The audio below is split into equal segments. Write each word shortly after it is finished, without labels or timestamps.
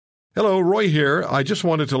Hello, Roy here. I just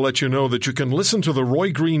wanted to let you know that you can listen to The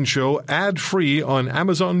Roy Green Show ad-free on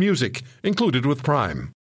Amazon Music, included with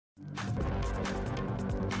Prime.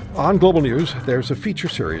 On Global News, there's a feature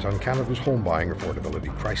series on Canada's home buying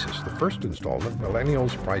affordability crisis. The first installment,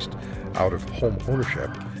 Millennials Priced Out of Home Ownership.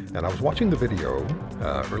 And I was watching the video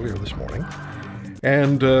earlier this morning.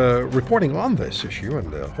 And reporting on this issue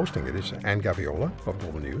and hosting it is Anne Gaviola of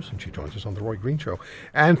Global News, and she joins us on The Roy Green Show.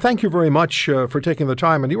 And thank you very much for taking the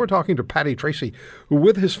time. And you were talking to Paddy Tracy, who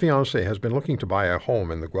with his fiancée has been looking to buy a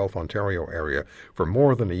home in the Guelph, Ontario area for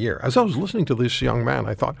more than a year. As I was listening to this young man,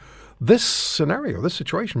 I thought, this scenario, this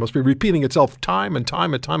situation must be repeating itself time and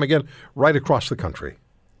time and time again right across the country.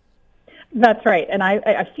 That's right. And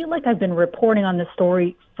I feel like I've been reporting on this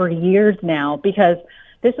story for years now, because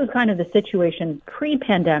this was kind of the situation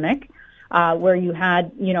pre-pandemic, where you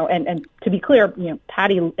had, and to be clear,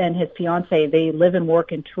 Paddy and his fiance, they live and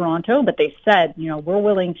work in Toronto, but they said, we're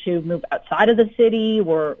willing to move outside of the city.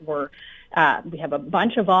 We have a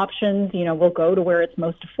bunch of options. We'll go to where it's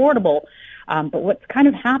most affordable. But what's kind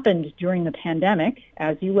of happened during the pandemic,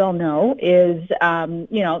 as you well know, is,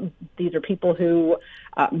 these are people who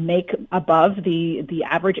make above the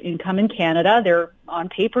average income in Canada. They're on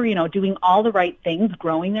paper, doing all the right things,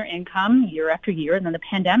 growing their income year after year. And then the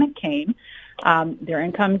pandemic came. Their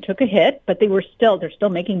income took a hit, but they're still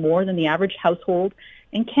making more than the average household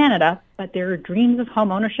in Canada. But their dreams of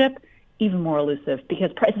home ownership, even more elusive,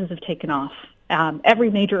 because prices have taken off. Every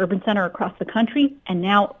major urban center across the country, and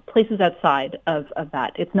now places outside of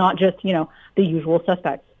that. It's not just, the usual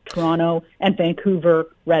suspects, Toronto and Vancouver,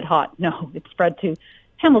 red hot. No, it's spread to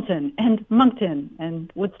Hamilton and Moncton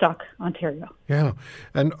and Woodstock, Ontario. Yeah.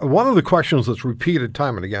 And one of the questions that's repeated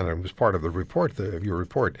time and again, and was part of the report, your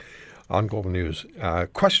report on Global News,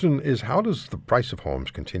 question is, how does the price of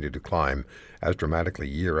homes continue to climb as dramatically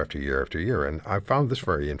year after year after year? And I found this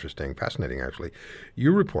very interesting, fascinating actually.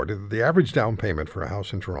 You reported that the average down payment for a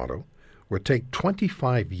house in Toronto would take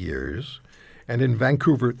 25 years, and in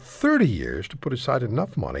Vancouver 30 years to put aside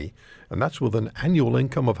enough money, and that's with an annual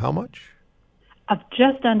income of how much? Of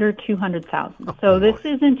just under $200,000. So this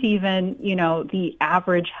isn't even, the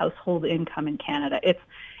average household income in Canada.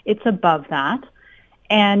 It's above that.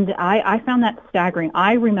 And I found that staggering.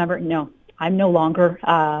 I remember, I'm no longer,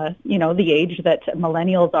 the age that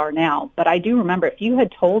millennials are now. But I do remember, if you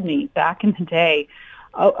had told me back in the day,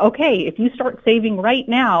 okay, if you start saving right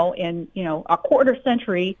now in, a quarter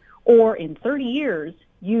century or in 30 years,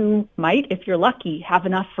 you might, if you're lucky, have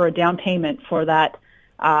enough for a down payment for that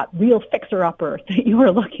real fixer-upper that you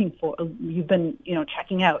were looking for, you've been,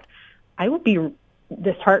 checking out. I would be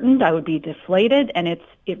disheartened. I would be deflated, and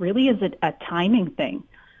it really is a timing thing.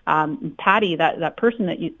 Paddy, that person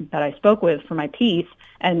that I spoke with for my piece,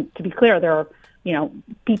 and to be clear, there are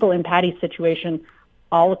people in Paddy's situation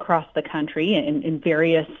all across the country in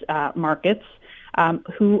various markets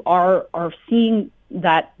who are seeing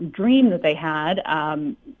that dream that they had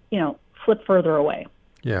slip further away.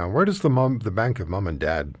 Yeah, where does the bank of mom and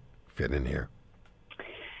dad fit in here?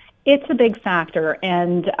 It's a big factor,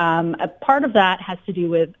 and a part of that has to do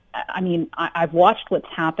with, I've watched what's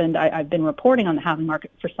happened. I've been reporting on the housing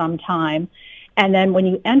market for some time, and then when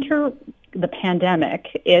you enter the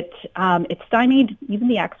pandemic, it stymied even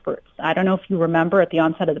the experts. I don't know if you remember, at the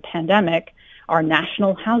onset of the pandemic, our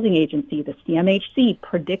National Housing Agency, the CMHC,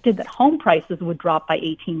 predicted that home prices would drop by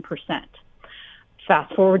 18%.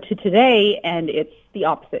 Fast forward to today, and it's the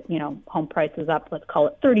opposite. Home prices up, let's call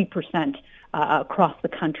it 30% across the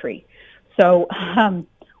country. So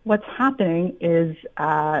what's happening is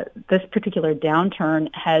this particular downturn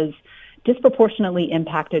has disproportionately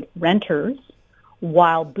impacted renters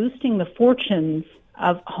while boosting the fortunes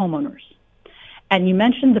of homeowners. And you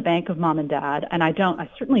mentioned the bank of mom and dad, and I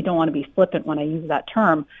certainly don't want to be flippant when I use that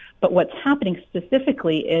term, but what's happening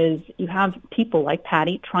specifically is you have people like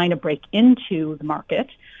Paddy trying to break into the market,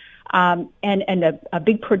 and a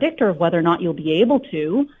big predictor of whether or not you'll be able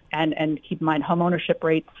to, and keep in mind home ownership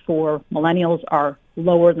rates for millennials are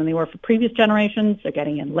lower than they were for previous generations. They're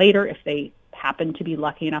getting in later if they happen to be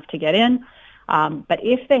lucky enough to get in. But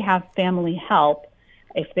if they have family help,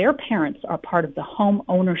 if their parents are part of the home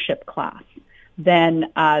ownership class,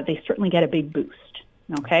 then they certainly get a big boost.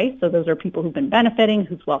 Okay, so those are people who've been benefiting,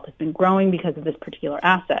 whose wealth has been growing because of this particular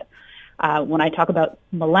asset. When I talk about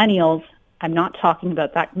millennials, I'm not talking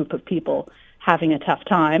about that group of people having a tough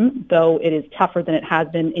time, though it is tougher than it has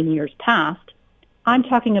been in years past. I'm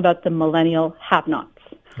talking about the millennial have-nots.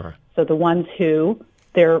 Sure. So the ones who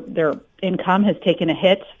their income has taken a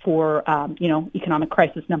hit for economic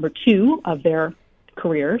crisis number 2 of their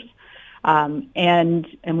careers. And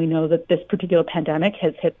we know that this particular pandemic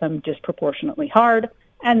has hit them disproportionately hard.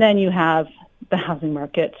 And then you have the housing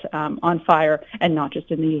market on fire, and not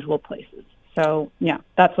just in the usual places. So, yeah,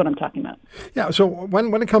 that's what I'm talking about. Yeah, so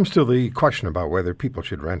when it comes to the question about whether people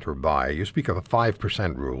should rent or buy, you speak of a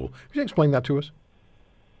 5% rule. Could you explain that to us?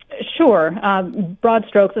 Sure. Broad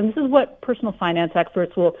strokes, and this is what personal finance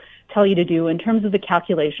experts will tell you to do in terms of the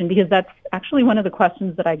calculation, because that's actually one of the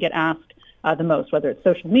questions that I get asked the most, whether it's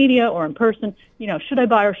social media or in person. You know, should I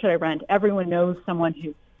buy or should I rent? Everyone knows someone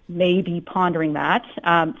who may be pondering that.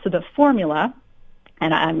 So the formula,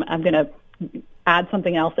 and I'm going to add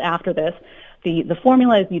something else after this. The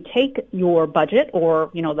formula is you take your budget, or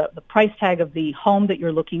the price tag of the home that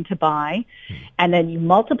you're looking to buy, and then you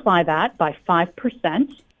multiply that by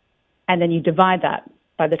 5%, and then you divide that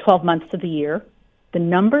by the 12 months of the year. The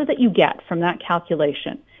number that you get from that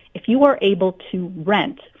calculation, if you are able to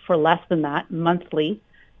rent for less than that monthly,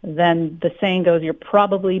 then the saying goes you're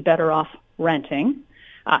probably better off renting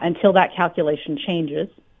until that calculation changes.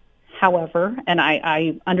 However, and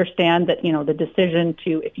I understand that the decision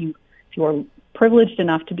to, if you are privileged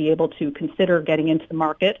enough to be able to consider getting into the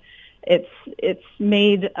market, it's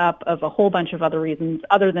made up of a whole bunch of other reasons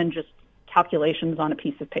other than just calculations on a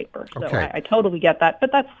piece of paper. So okay. I totally get that,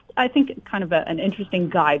 but that's, I think, kind of an interesting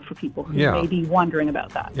guide for people who may be wondering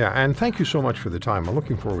about that. Yeah, and thank you so much for the time. I'm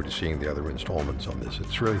looking forward to seeing the other installments on this.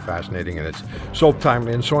 It's really fascinating, and it's so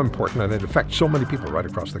timely and so important, and it affects so many people right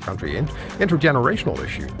across the country. Intergenerational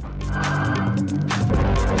issue.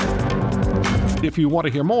 If you want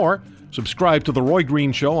to hear more, subscribe to The Roy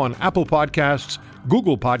Green Show on Apple Podcasts,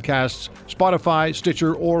 Google Podcasts, Spotify,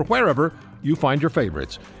 Stitcher, or wherever you find your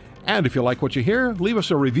favorites. And if you like what you hear, leave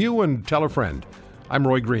us a review and tell a friend. I'm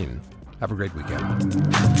Roy Green. Have a great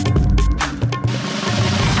weekend.